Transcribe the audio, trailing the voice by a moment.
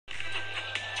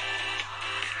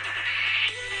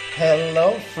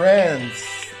Hello friends,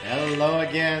 hello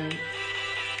again.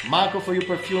 Marco for your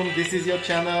perfume. This is your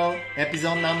channel,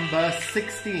 episode number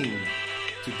 16.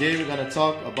 Today we're gonna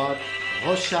talk about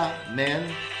Rochas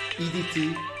Man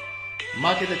EDT,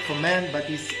 marketed for men, but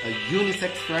it's a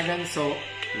unisex fragrance, so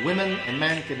women and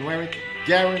men can wear it,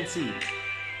 guaranteed.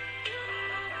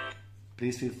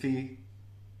 Please feel free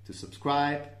to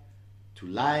subscribe, to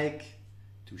like,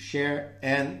 to share,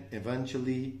 and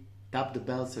eventually tap the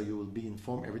bell so you will be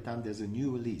informed every time there's a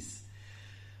new release.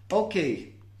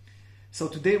 Okay, so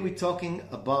today we're talking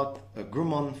about a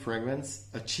Gourmand fragrance,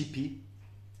 a cheapie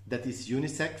that is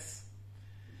unisex.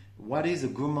 What is a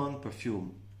Gourmand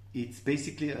perfume? It's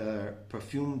basically a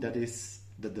perfume that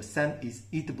the scent is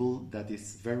eatable, that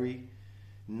is very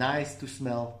nice to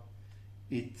smell.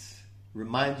 It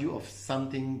reminds you of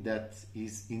something that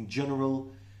is in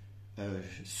general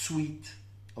sweet.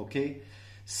 Okay,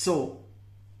 so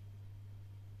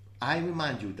I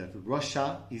remind you that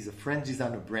Rochas is a French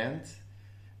designer brand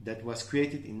that was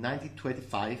created in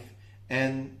 1925,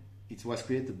 and it was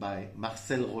created by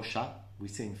Marcel Rochas. We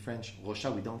say in French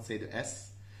Rochas, we don't say the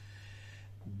S.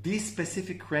 This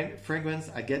specific fragrance,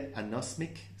 I get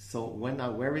anosmic, so when I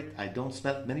wear it, I don't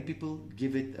smell it. Many people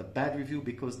give it a bad review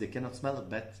because they cannot smell it,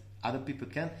 but other people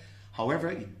can. However,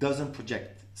 it doesn't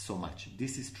project so much.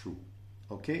 This is true.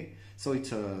 Okay, so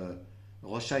it's a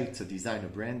Rochas, it's a designer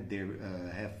brand. They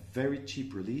have very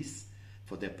cheap release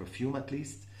for their perfume, at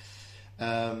least.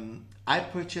 I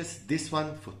purchased this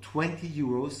one for 20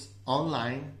 euros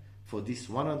online for this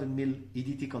 100 ml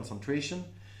EDT concentration.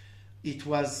 It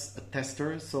was a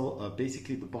tester, so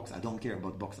basically the box, I don't care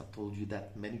about box, I've told you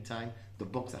that many times. The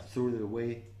box, I threw it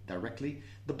away directly.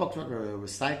 The box was a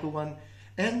recycled one,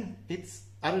 and it's,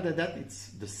 other than that, it's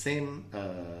the same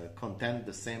content,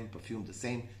 the same perfume, the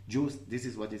same juice. This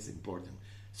is what is important.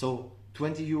 So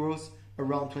 20 euros,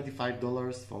 around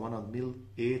 $25 for 100 ml.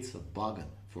 It's a bargain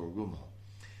for a Gourmand.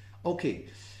 Okay,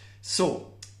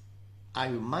 so I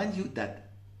remind you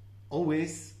that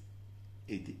always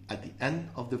at the end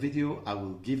of the video, I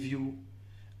will give you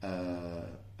a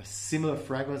similar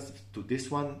fragrance to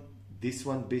this one. This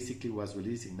one basically was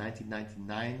released in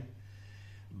 1999,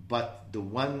 but the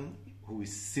one who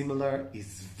is similar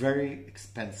is very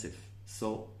expensive.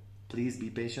 So please be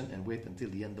patient and wait until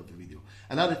the end of the video.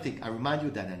 Another thing, I remind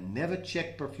you that I never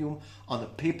check perfume on a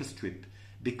paper strip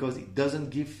because it doesn't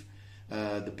give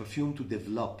the perfume to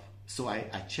develop. So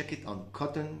I check it on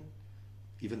cotton,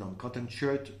 even on cotton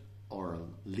shirt or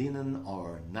linen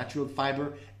or natural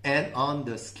fiber, and on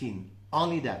the skin.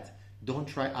 Only that. Don't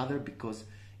try other because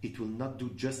it will not do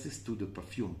justice to the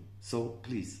perfume. So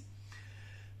please.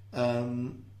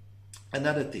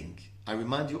 Another thing, I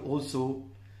remind you also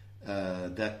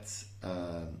that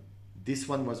this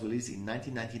one was released in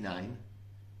 1999,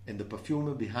 and the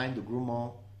perfumer behind the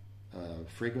Gourmand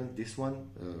fragrance, this one,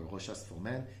 Rochas for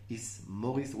Men, is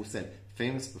Maurice Roussel,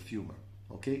 famous perfumer.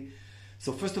 Okay,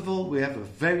 so first of all, we have a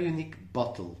very unique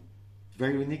bottle.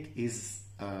 Very unique is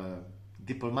a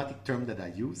diplomatic term that I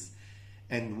use.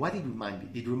 And what it reminds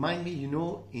me? It reminds me, you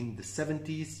know, in the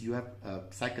 70s, you have a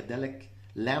psychedelic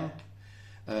lamp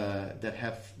that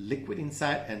have liquid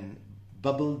inside and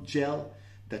bubble gel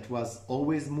that was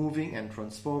always moving and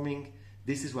transforming.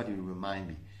 This is what it reminds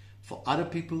me. For other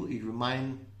people, it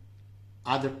reminds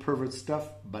other pervert stuff,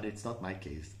 but it's not my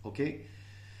case. Okay,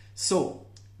 so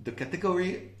the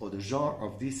category or the genre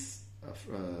of this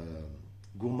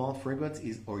Gourmand fragrance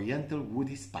is Oriental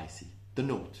Woody Spicy. The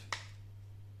note,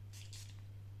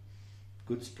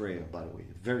 good sprayer, by the way,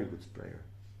 very good sprayer.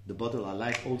 The bottle I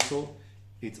like also.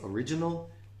 It's original,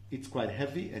 it's quite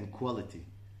heavy and quality.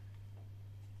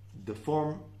 The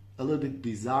form a little bit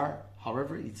bizarre,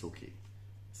 however, it's okay.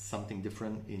 Something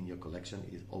different in your collection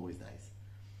is always nice.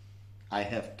 I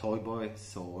have Toy Boy,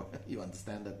 so you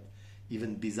understand that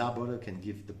even bizarre bottle can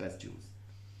give the best juice.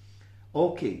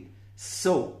 Okay,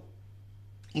 so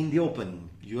in the opening,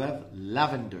 you have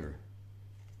lavender.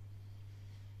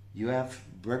 You have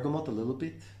bergamot a little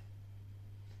bit.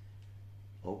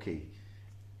 Okay.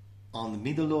 On the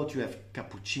middle note, you have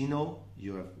cappuccino,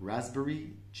 you have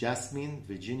raspberry, jasmine,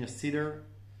 Virginia cedar.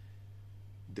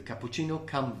 The cappuccino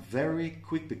comes very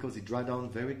quick because it dries down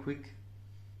very quick.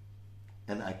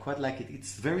 And I quite like it.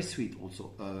 It's very sweet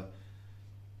also.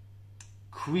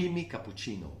 Creamy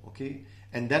cappuccino, okay?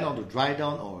 And then on the dry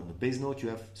down or on the base note, you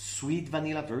have sweet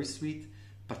vanilla, very sweet,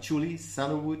 patchouli,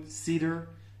 sandalwood, cedar.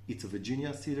 It's a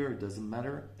Virginia cedar, it doesn't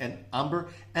matter. And amber,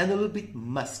 and a little bit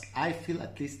musk. I feel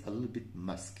at least a little bit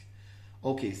musk.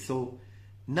 Okay, so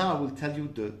now I will tell you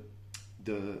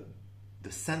the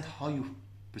scent, how you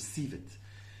perceive it.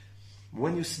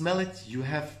 When you smell it, you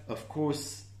have, of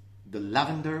course, the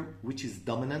lavender, which is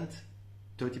dominant,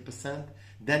 30%.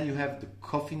 Then you have the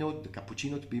coffee note, the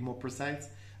cappuccino to be more precise,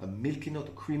 a milky note,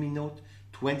 a creamy note,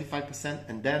 25%.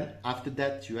 And then after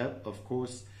that, you have, of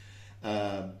course,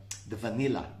 the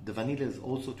vanilla. The vanilla is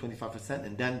also 25%.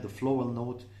 And then the floral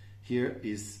note here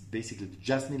is basically the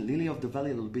jasmine, lily of the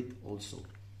valley a little bit also.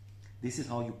 This is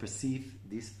how you perceive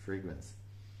this fragrance.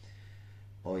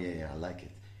 Oh yeah, I like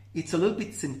it. It's a little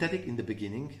bit synthetic in the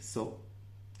beginning, so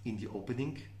in the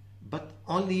opening, but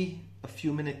only a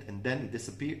few minutes and then it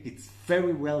disappears. It's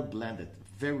very well blended,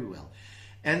 very well.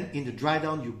 And in the dry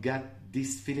down, you get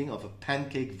this feeling of a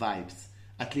pancake vibes,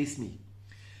 at least me.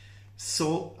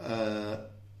 So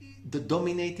the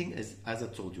dominating is, as I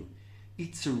told you,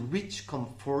 it's a rich,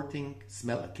 comforting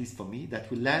smell, at least for me,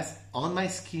 that will last on my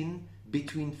skin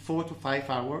between 4 to 5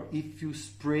 hours. If you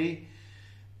spray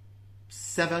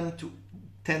 7 to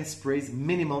 10 sprays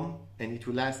minimum, and it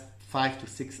will last 5 to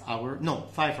 6 hours. No,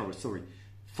 5 hours, sorry.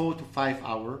 4 to 5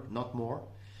 hours, not more.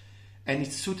 And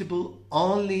it's suitable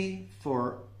only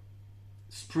for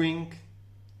spring,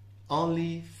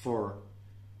 only for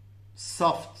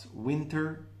soft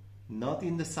winter, not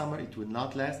in the summer, it will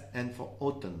not last, and for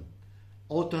autumn.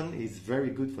 Autumn is very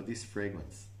good for this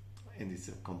fragrance, and it's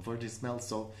a comforting smell.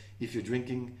 So if you're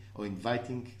drinking or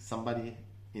inviting somebody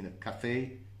in a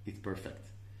cafe, it's perfect.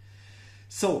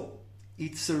 So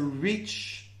it's a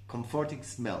rich, comforting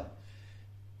smell.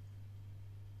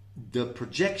 The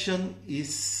projection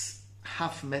is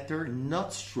half meter,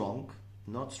 not strong,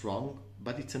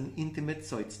 but it's an intimate,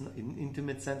 so it's not in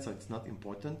intimate sense, so it's not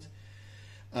important.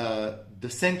 The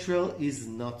central is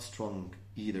not strong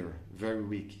either, very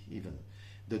weak even.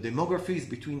 The demography is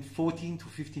between 14 to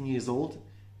 15 years old.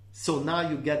 So now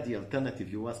you get the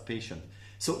alternative. You was patient.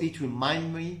 So it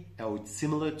reminds me, or it's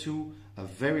similar to a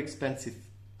very expensive,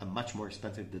 a much more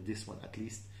expensive than this one at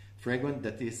least, fragrance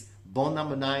that is Bon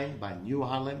No. 9 by New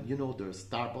Harlem. You know, the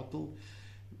star bottle.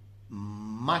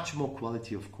 Much more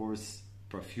quality, of course,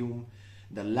 perfume.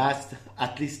 The last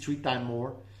at least 3 times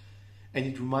more. And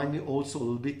it reminds me also a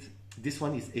little bit, this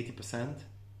one is 80%,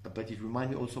 but it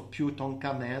reminds me also Pure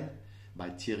Tonka Man by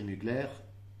Thierry Mugler,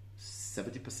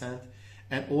 70%,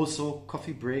 and also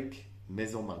Coffee Break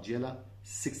Maison Margiela,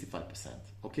 65%.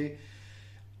 Okay,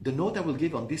 the note I will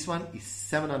give on this one is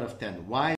 7 out of 10. Why?